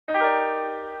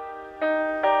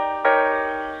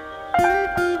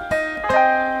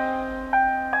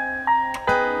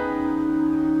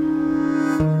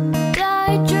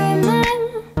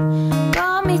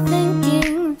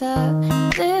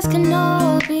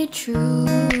be true.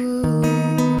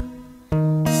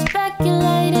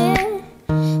 Speculating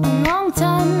a long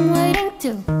time, waiting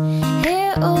to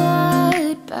hear a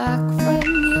word back from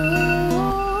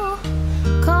you.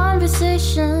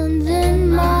 Conversations in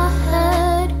my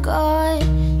head got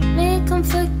me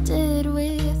conflicted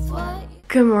with what.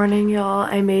 Good morning, y'all.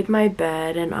 I made my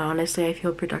bed and honestly I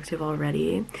feel productive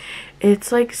already.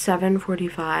 It's like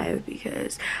 7:45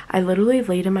 because I literally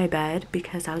laid in my bed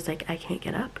because I was like, I can't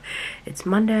get up. It's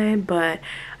Monday, but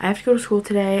I have to go to school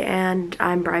today and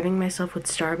I'm bribing myself with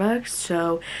Starbucks,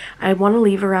 so I want to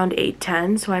leave around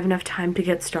 8:10 so I have enough time to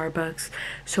get Starbucks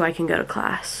so I can go to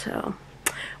class. So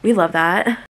we love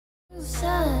that.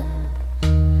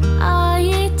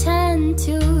 I tend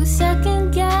to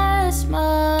second guess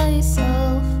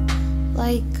myself,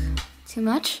 like, too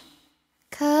much,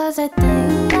 'cause I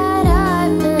think that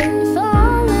I've been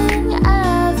falling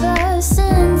ever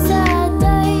since that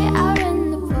day out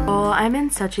in the world. Oh, I'm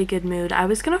in such a good mood. I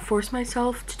was gonna force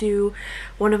myself to do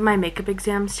one of my makeup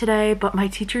exams today, but my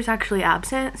teacher's actually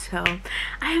absent, so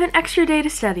I have an extra day to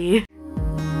study.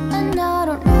 And I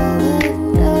don't know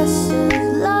if this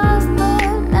is love,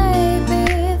 but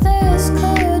maybe this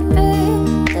could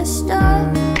be the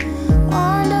start.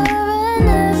 Wondering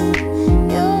if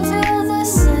you'll feel the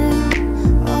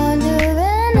same.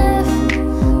 Wondering if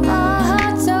my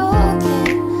heart's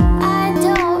okay. I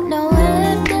don't know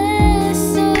if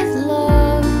this is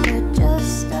love, but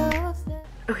just a fit.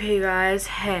 Okay guys,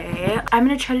 hey, I'm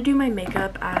gonna try to do my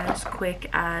makeup as quick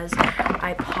as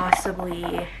I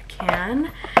possibly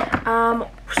can.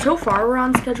 So far we're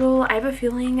on schedule. I have a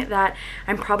feeling that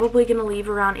I'm probably gonna leave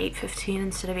around 8:15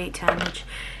 instead of 8:10, which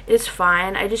is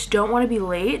fine. I just don't want to be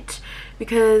late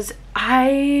because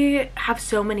I have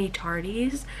so many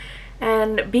tardies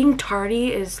and being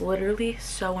tardy is literally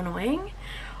so annoying.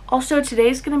 Also,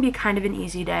 today's gonna be kind of an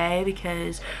easy day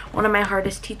because one of my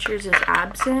hardest teachers is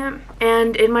absent,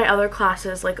 and in my other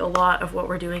classes, like, a lot of what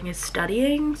we're doing is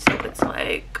studying, so it's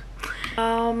like,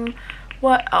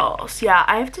 what else? Yeah,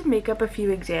 I have to make up a few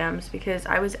exams because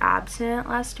I was absent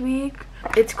last week.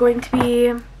 It's going to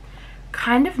be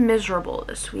kind of miserable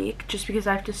this week just because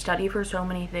I have to study for so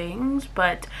many things,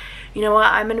 but you know what,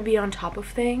 I'm gonna be on top of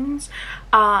things.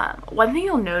 One thing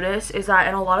you'll notice is that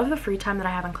in a lot of the free time that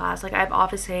I have in class, like I have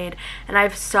office aid and I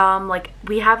have some, like,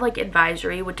 we have like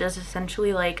advisory, which is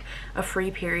essentially like a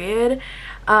free period.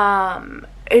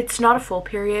 It's not a full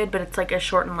period, but it's like a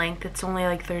shortened length. It's only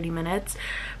like 30 minutes,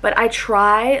 but I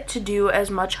try to do as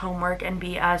much homework and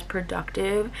be as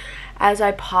productive as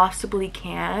I possibly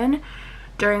can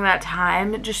during that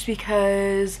time, just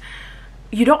because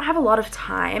you don't have a lot of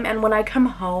time, and when I come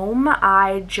home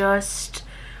I just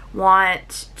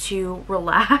want to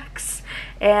relax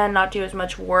and not do as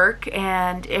much work,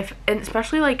 and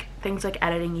especially like things like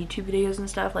editing YouTube videos and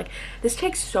stuff, like this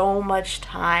takes so much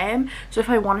time. So if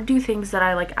I want to do things that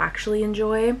I like actually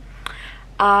enjoy,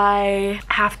 I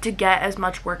have to get as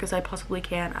much work as I possibly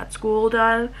can at school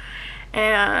done.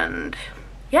 And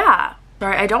yeah,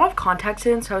 sorry, I don't have contacts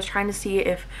in, so I was trying to see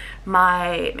if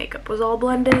my makeup was all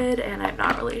blended and I'm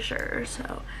not really sure,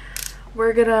 so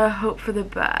we're gonna hope for the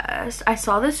best. I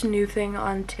saw this new thing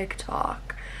on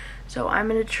TikTok, so I'm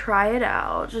gonna try it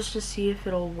out just to see if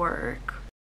it'll work.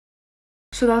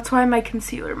 So that's why my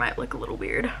concealer might look a little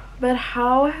weird. But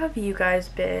how have you guys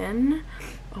been?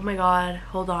 Oh my god,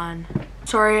 hold on.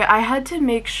 Sorry, I had to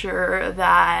make sure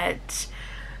that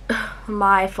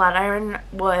my flat iron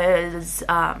was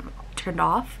turned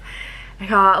off. I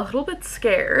got a little bit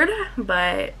scared,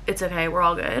 but it's okay, we're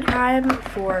all good. Time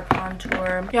for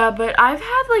contour. Yeah, but I've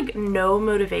had like no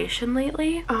motivation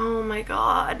lately. Oh my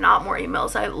god, not more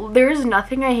emails. There's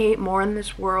nothing I hate more in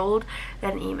this world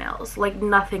than emails, like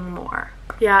nothing more.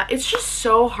 Yeah, it's just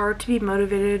so hard to be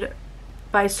motivated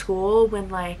by school when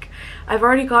like I've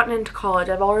already gotten into college,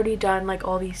 I've already done like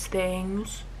all these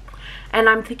things. And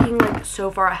I'm thinking like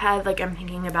so far ahead, like I'm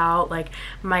thinking about like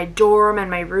my dorm and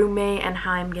my roommate and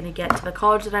how I'm gonna get to the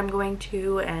college that I'm going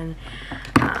to, and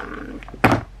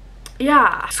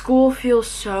yeah, school feels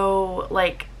so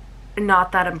like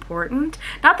not that important.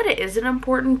 Not that it isn't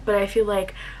important, but I feel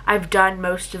like I've done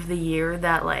most of the year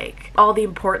that like all the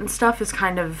important stuff is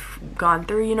kind of gone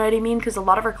through, you know what I mean? Because a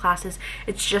lot of our classes,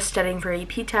 it's just studying for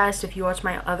AP tests. If you watch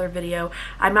my other video,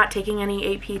 I'm not taking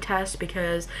any AP tests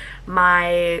because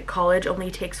my college only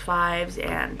takes 5s,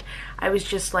 and I was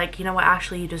just like, you know what,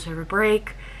 Ashley, you deserve a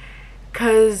break,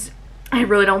 because I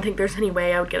really don't think there's any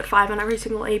way I would get a 5 on every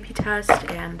single AP test,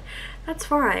 and that's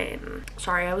fine.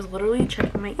 Sorry, I was literally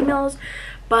checking my emails,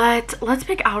 but let's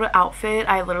pick out an outfit.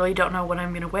 I literally don't know what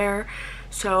I'm gonna wear,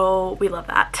 so we love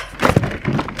that.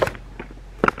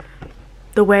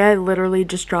 the way I literally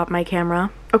just dropped my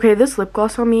camera. Okay, this lip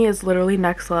gloss on me is literally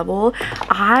next level.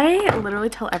 I literally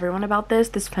tell everyone about this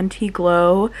Fenty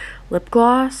Glow lip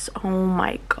gloss. Oh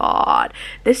my god.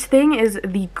 This thing is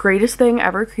the greatest thing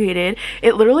ever created.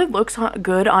 It literally looks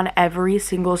good on every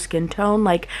single skin tone.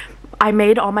 Like, I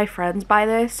made all my friends buy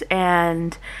this,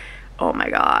 and oh my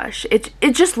gosh, it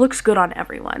just looks good on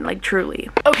everyone, like, truly.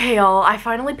 Okay, y'all, I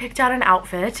finally picked out an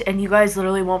outfit, and you guys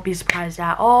literally won't be surprised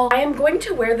at all. I am going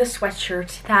to wear the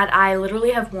sweatshirt that I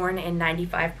literally have worn in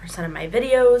 95% of my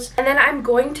videos, and then I'm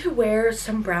going to wear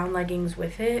some brown leggings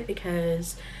with it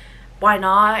because why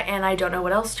not? And I don't know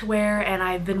what else to wear, and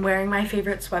I've been wearing my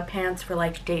favorite sweatpants for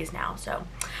like days now, so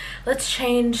let's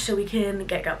change so we can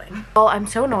get going. Well, I'm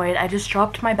so annoyed. I just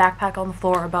dropped my backpack on the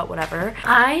floor, but whatever.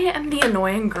 I am the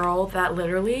annoying girl that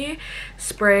literally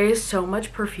sprays so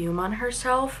much perfume on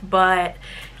herself, but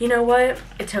you know what?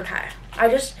 It's okay. I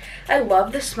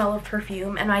love the smell of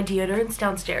perfume, and my deodorant's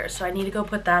downstairs, so I need to go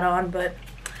put that on, but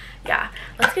yeah,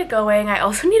 let's get going. I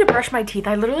also need to brush my teeth.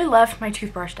 I literally left my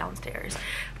toothbrush downstairs.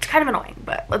 It's kind of annoying,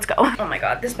 but let's go. Oh my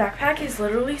god, this backpack is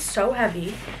literally so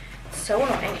heavy. So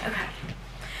annoying. Okay,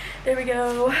 there we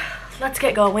go. Let's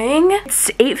get going.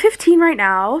 It's 8:15 right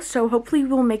now, so hopefully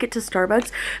we'll make it to Starbucks.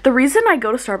 The reason I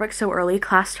go to Starbucks so early,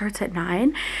 class starts at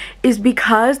 9, is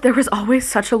because there was always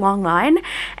such a long line,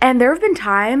 and there have been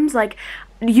times, like,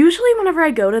 usually whenever I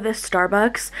go to this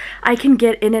Starbucks, I can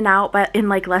get in and out but in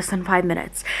like less than 5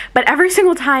 minutes. But every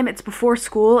single time it's before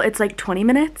school, it's like 20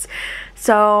 minutes.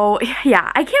 So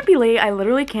yeah, I can't be late. I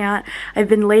literally can't. I've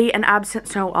been late and absent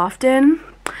so often.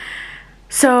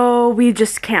 So we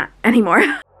just can't anymore.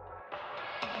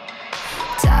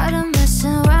 Tired of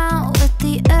messing around with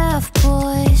the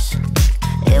F-boys.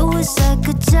 It was a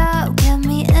good job, kept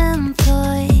me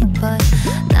employed, but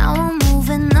now I'm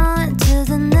moving on to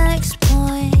the next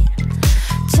point.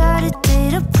 Try to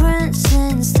date a prince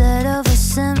instead of a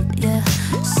simp, yeah.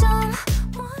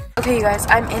 Okay, you guys,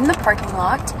 I'm in the parking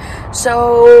lot,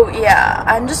 so yeah,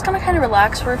 I'm just gonna kind of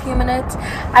relax for a few minutes.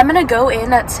 I'm gonna go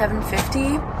in at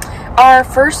 7:50. Our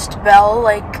first bell,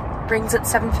 like, rings at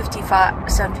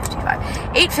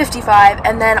 8:55,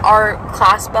 and then our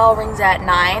class bell rings at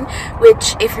 9,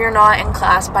 which if you're not in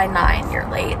class by 9, you're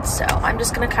late. So I'm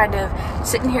just gonna kind of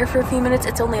sit in here for a few minutes.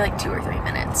 It's only like 2 or 3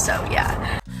 minutes, so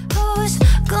yeah. Who's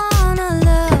gonna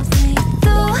love me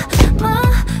through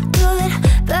my good,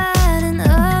 bad, and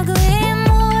ugly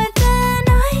more than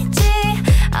 90?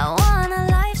 I want a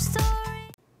life story.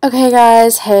 Okay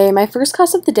guys, hey, my first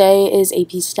class of the day is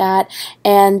AP Stat,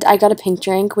 and I got a pink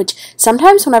drink, which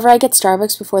sometimes whenever I get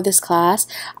Starbucks before this class,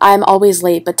 I'm always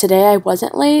late, but today I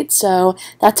wasn't late, so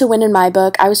that's a win in my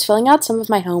book. I was filling out some of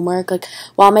my homework, like,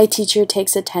 while my teacher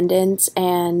takes attendance,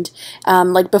 and,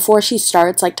 like, before she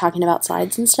starts, like, talking about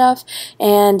slides and stuff,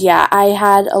 and yeah, I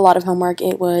had a lot of homework.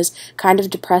 It was kind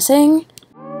of depressing.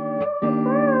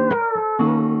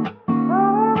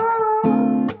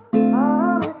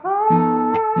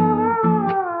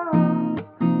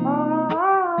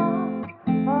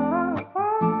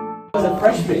 Was a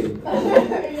freshman,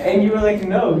 and you were like,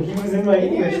 no, he was in my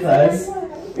English class.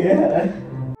 Yeah.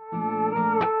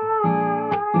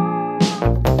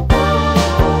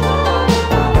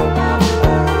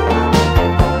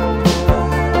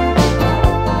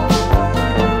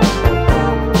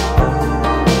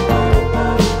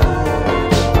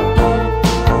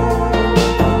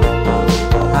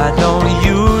 I don't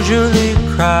usually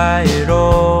cry at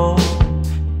all,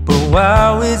 but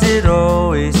wow, is it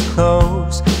always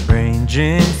close?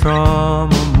 Ranging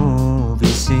from a movie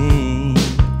scene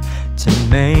to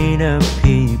made up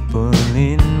people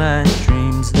in my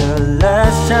dreams. The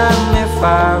last time, if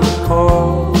I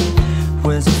recall,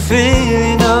 was a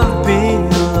feeling of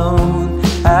being alone.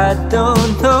 I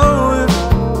don't know if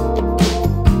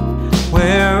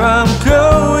where I'm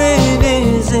going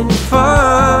isn't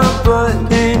far, but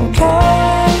in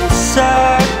case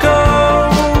I go,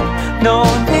 no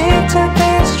need to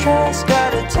be stressed,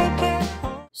 gotta take it.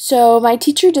 So my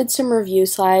teacher did some review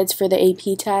slides for the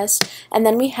AP test, and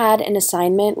then we had an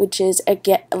assignment, which is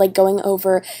like going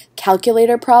over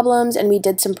calculator problems, and we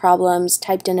did some problems,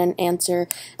 typed in an answer,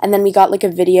 and then we got like a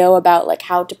video about like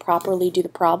how to properly do the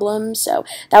problems. So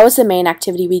that was the main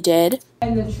activity we did.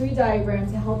 And the tree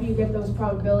diagram to help you get those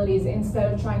probabilities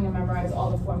instead of trying to memorize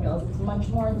all the formulas. It's much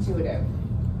more intuitive.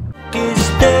 Is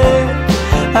there,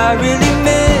 I really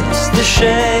miss the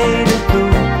shade of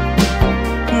blue.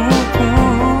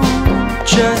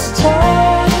 Just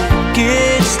take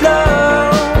it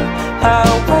slow.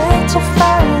 I'll wait to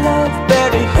find love.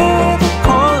 Better hear the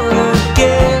call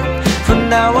again. For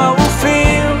now I will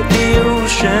feel the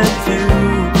ocean view,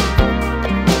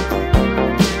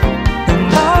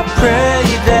 and I pray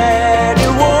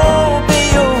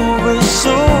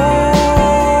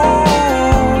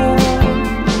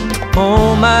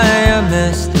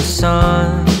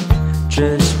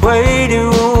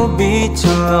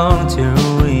long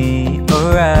till we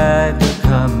arrive the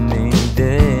coming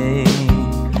day.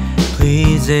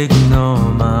 Please ignore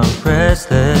my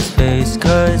restless face,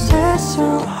 'cause it's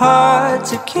so hard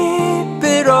to keep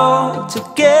it all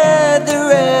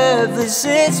together ever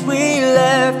since we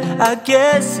left. I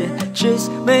guess it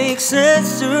just makes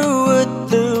sense to what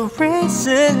the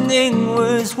reasoning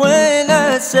was when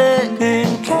I said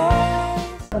in case.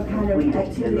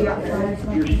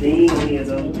 If you're seeing any of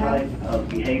those type of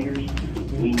behaviors,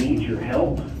 we need your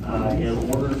help in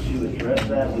order to address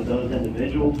that with those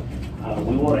individuals.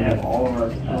 We want to have all of our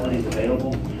facilities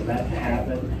available for that to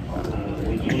happen.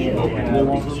 We can't have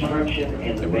the destruction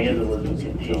and the vandalism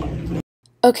continue.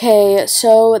 Okay,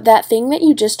 so that thing that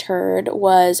you just heard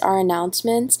was our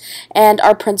announcements, and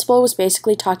our principal was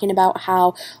basically talking about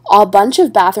how a bunch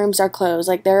of bathrooms are closed.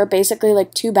 Like, there are basically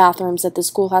like 2 bathrooms that the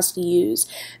school has to use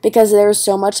because there's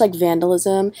so much like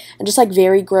vandalism and just like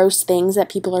very gross things that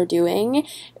people are doing.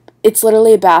 It's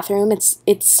literally a bathroom. It's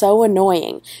so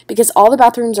annoying because all the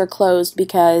bathrooms are closed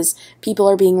because people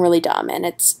are being really dumb, and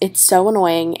it's so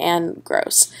annoying and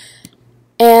gross.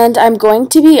 And I'm going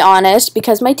to be honest,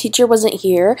 because my teacher wasn't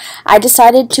here, I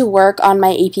decided to work on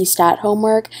my AP Stat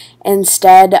homework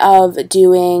instead of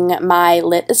doing my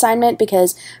lit assignment,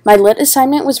 because my lit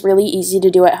assignment was really easy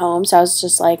to do at home, so I was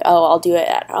just like, oh, I'll do it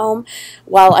at home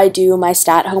while I do my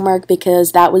stat homework,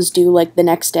 because that was due like the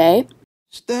next day.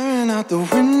 Staring out the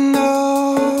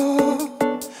window,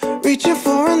 reaching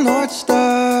for a North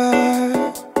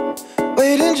Star,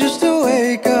 waiting just to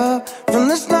wake up from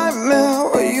this nightmare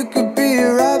where you could be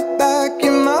right back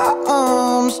in my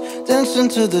arms, dancing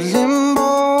to the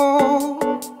limbo,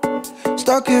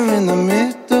 stuck here in the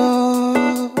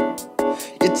middle.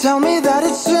 You tell me that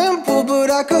it's simple,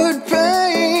 but I could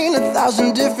paint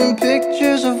 1,000 different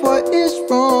pictures of what is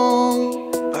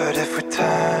wrong. But if we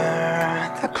turn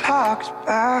the clocks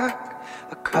back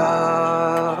a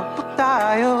couple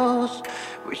dials,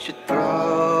 we should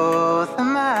throw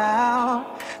them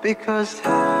out, because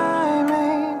time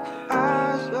ain't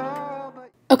ours.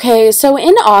 Okay, so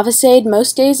in Office Aid,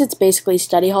 most days it's basically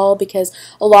study hall, because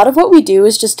a lot of what we do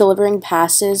is just delivering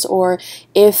passes, or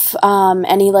if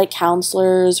any like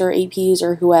counselors or APs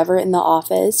or whoever in the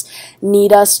office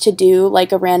need us to do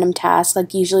like a random task,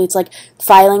 like usually it's like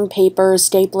filing papers,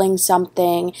 stapling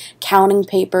something, counting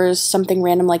papers, something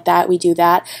random like that, we do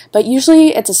that. But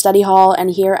usually it's a study hall, and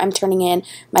here I'm turning in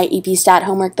my AP Stat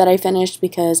homework that I finished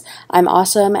because I'm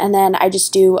awesome, and then I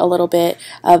just do a little bit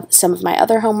of some of my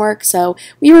other homework, so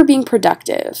we were being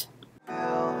productive.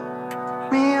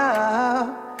 Me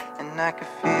up, and I can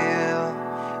feel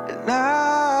it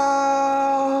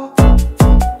now.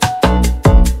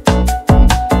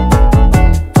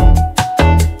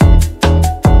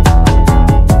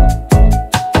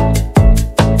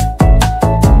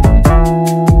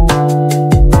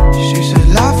 She said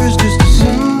life is just a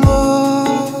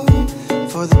symbol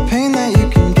for the pain that you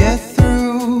can get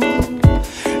through,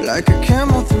 like a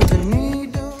camel through the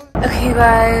needle. Okay, you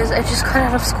guys, I just got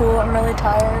out of school. I'm really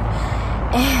tired,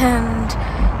 and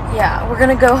yeah, we're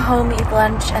gonna go home, eat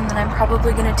lunch, and then I'm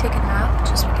probably gonna take a nap,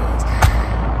 just because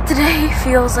today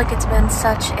feels like it's been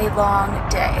such a long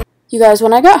day. You guys,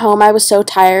 when I got home, I was so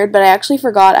tired, but I actually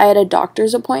forgot I had a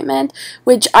doctor's appointment,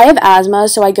 which I have asthma,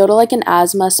 so I go to like an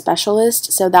asthma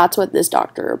specialist, so that's what this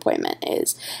doctor appointment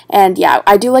is. And yeah,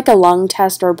 I do like a lung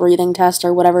test or a breathing test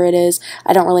or whatever it is.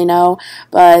 I don't really know,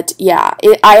 but yeah,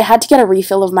 I had to get a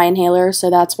refill of my inhaler, so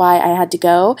that's why I had to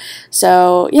go.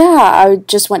 So yeah, I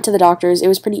just went to the doctor's. It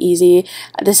was pretty easy.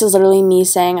 This is literally me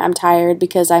saying I'm tired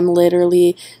because I'm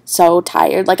literally so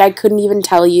tired. Like, I couldn't even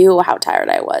tell you how tired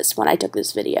I was when I took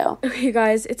this video. Okay,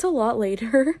 guys, it's a lot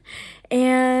later,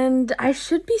 and I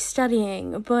should be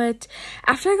studying, but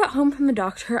after I got home from the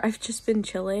doctor, I've just been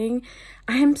chilling.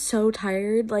 I am so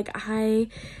tired. Like, I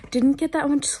didn't get that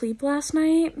much sleep last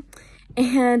night,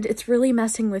 and it's really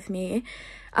messing with me.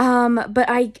 But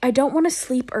I don't want to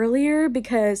sleep earlier,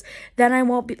 because then I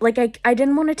won't be, like, I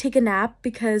didn't want to take a nap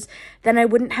because then I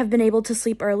wouldn't have been able to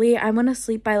sleep early. I want to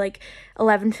sleep by like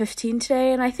 11:15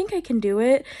 today, and I think I can do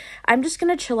it. I'm just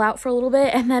gonna chill out for a little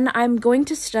bit, and then I'm going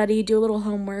to study, do a little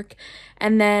homework,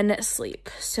 and then sleep.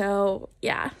 So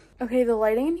yeah. Okay, the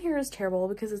lighting in here is terrible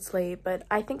because it's late, but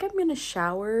I think I'm gonna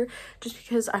shower just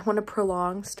because I want to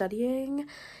prolong studying.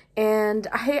 And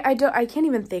I can't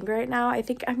even think right now. I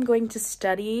think I'm going to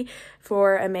study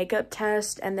for a makeup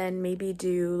test and then maybe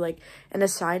do like an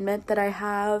assignment that I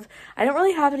have. I don't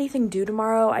really have anything due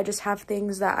tomorrow. I just have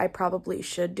things that I probably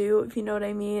should do, if you know what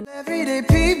I mean. Everyday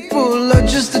people are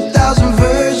just 1,000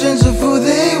 versions of who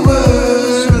they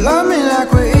were. So love me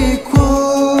like we're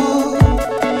equal,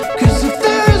 'cause if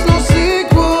there is no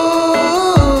sequel,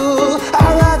 I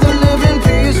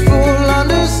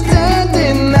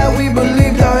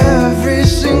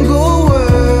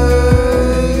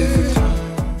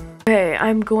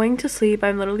going to sleep.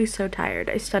 I'm literally so tired.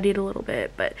 I studied a little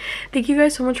bit, but thank you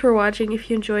guys so much for watching. If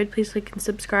you enjoyed, please like and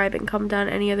subscribe and comment down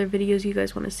any other videos you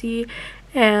guys want to see,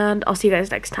 and I'll see you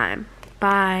guys next time.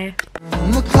 Bye.